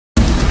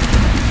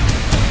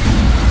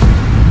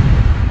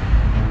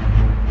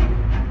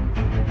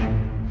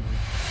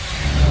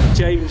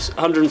games,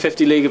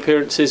 150 league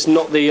appearances,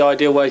 not the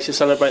ideal way to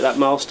celebrate that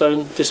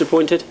milestone.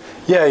 Disappointed?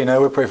 Yeah,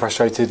 we're pretty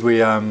frustrated. We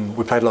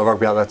played a lot of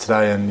rugby out there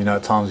today, and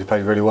at times we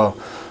played really well.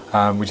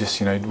 We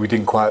just we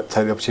didn't quite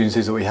take the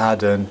opportunities that we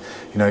had, and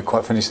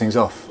quite finish things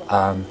off.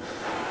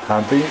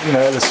 But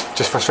it's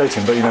just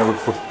frustrating. But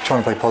we're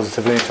trying to play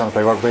positively, trying to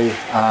play rugby,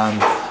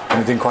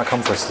 and it didn't quite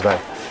come for us today.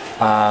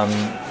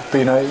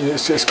 But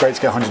it's great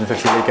to get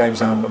 150 league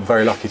games, and I'm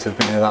very lucky to have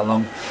been here that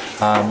long.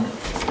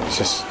 It's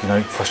just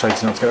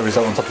frustrating not to get a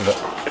result on top of it.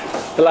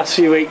 The last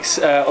few weeks,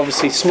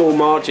 obviously small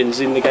margins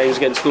in the games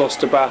against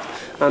Gloucester, Bath,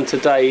 and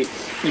today.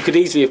 You could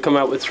easily have come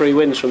out with 3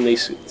 wins from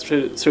these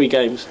 3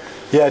 games.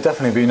 Yeah,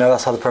 definitely. But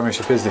that's how the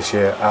Premiership is this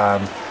year.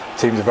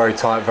 Teams are very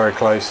tight, very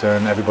close,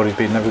 and everybody's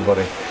beating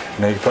everybody.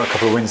 You put a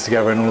couple of wins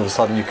together, and all of a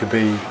sudden you could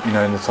be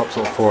in the top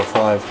sort of 4 or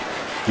 5.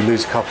 You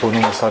lose a couple, and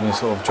all of a sudden you're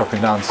sort of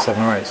dropping down to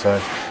 7 or 8.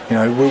 So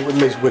at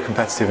least we're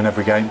competitive in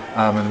every game,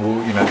 and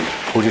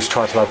we'll just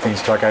try to add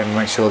things to our game and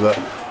make sure that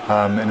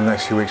in the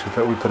next few weeks we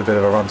put a bit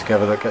of a run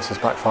together that gets us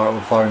back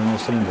firing all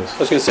cylinders. I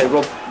was going to say,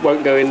 Rob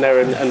won't go in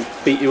there and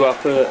beat you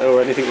up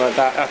or anything like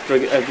that after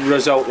a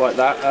result like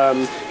that.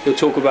 He'll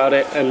talk about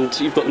it, and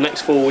you've got the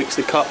next 4 weeks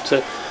the Cup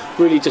to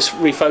really just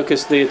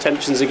refocus the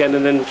attentions again,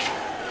 and then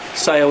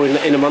Sale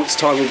in a month's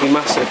time will be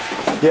massive.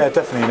 Yeah,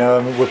 definitely.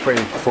 We're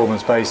pretty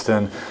performance based,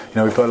 and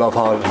we put a lot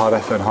of hard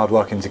effort and hard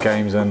work into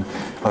games, and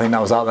I think that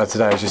was out there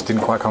today. It just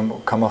didn't quite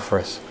come off for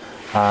us.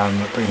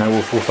 But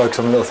we'll focus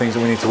on the little things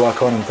that we need to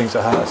work on and things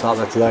that hurt us out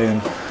there today,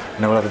 and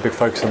we'll have a big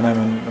focus on them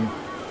and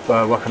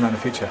work on that in the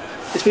future.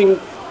 It's been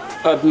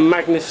a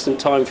magnificent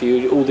time for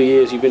you all the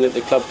years you've been at the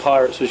club.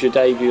 Pirates was your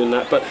debut and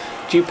that, but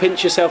do you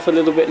pinch yourself a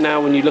little bit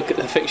now when you look at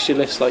the fixture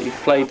list? Like, you've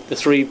played the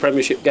 3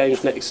 Premiership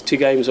games, next 2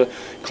 games are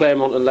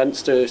Claremont and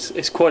Leinster.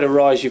 It's quite a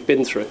rise you've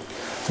been through.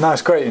 No,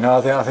 it's great.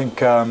 I think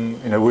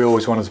we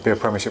always wanted to be a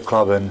Premiership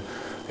club, and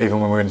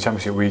even when we were in the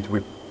Championship,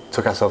 we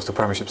took ourselves to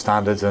Premiership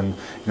standards, and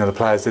the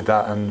players did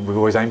that, and we've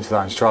always aimed for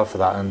that and strived for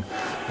that, and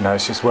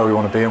it's just where we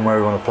want to be and where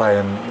we want to play,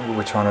 and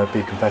we're trying to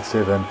be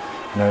competitive and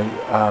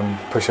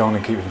push on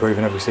and keep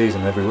improving every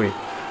season, every week.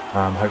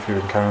 Hopefully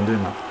we can carry on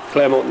doing that.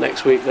 Claremont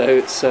next week though,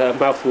 it's a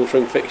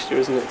mouth-watering fixture,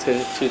 isn't it,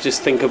 to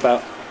just think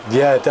about?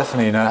 Yeah,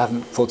 definitely. I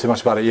haven't thought too much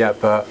about it yet,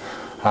 but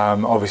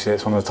obviously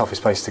it's one of the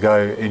toughest places to go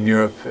in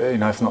Europe,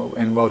 if not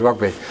in world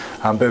rugby.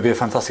 But it'll be a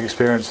fantastic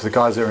experience for the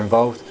guys that are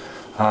involved,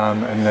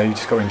 and you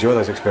just got to enjoy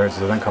those experiences.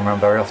 They don't come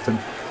around very often.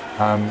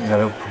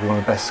 They're probably one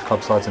of the best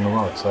club sides in the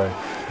world, so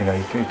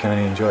you can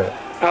only enjoy it.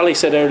 Ali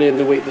said earlier in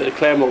the week that the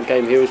Claremont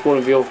game here was one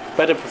of your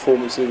better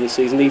performances of the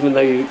season, even though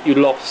you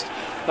lost.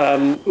 Are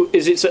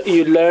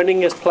you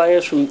learning as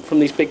players from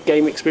these big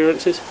game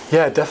experiences?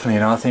 Yeah,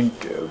 definitely. I think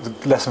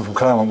the lesson from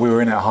Claremont, we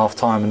were in at half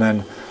time, and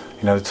then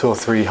the 2 or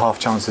 3 half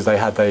chances they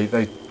had,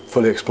 they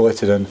fully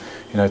exploited and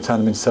turned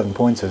them into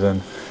 7-pointers,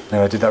 and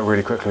they did that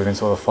really quickly within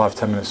sort of a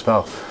 5-10 minute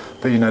spell.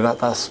 But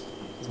that's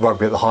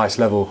rugby at the highest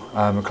level,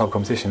 a club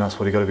competition. That's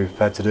what you've got to be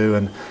prepared to do,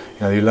 and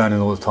you're learning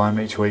all the time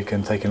each week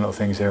and taking little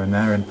things here and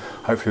there, and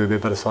hopefully we'll be a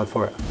better side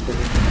for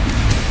it.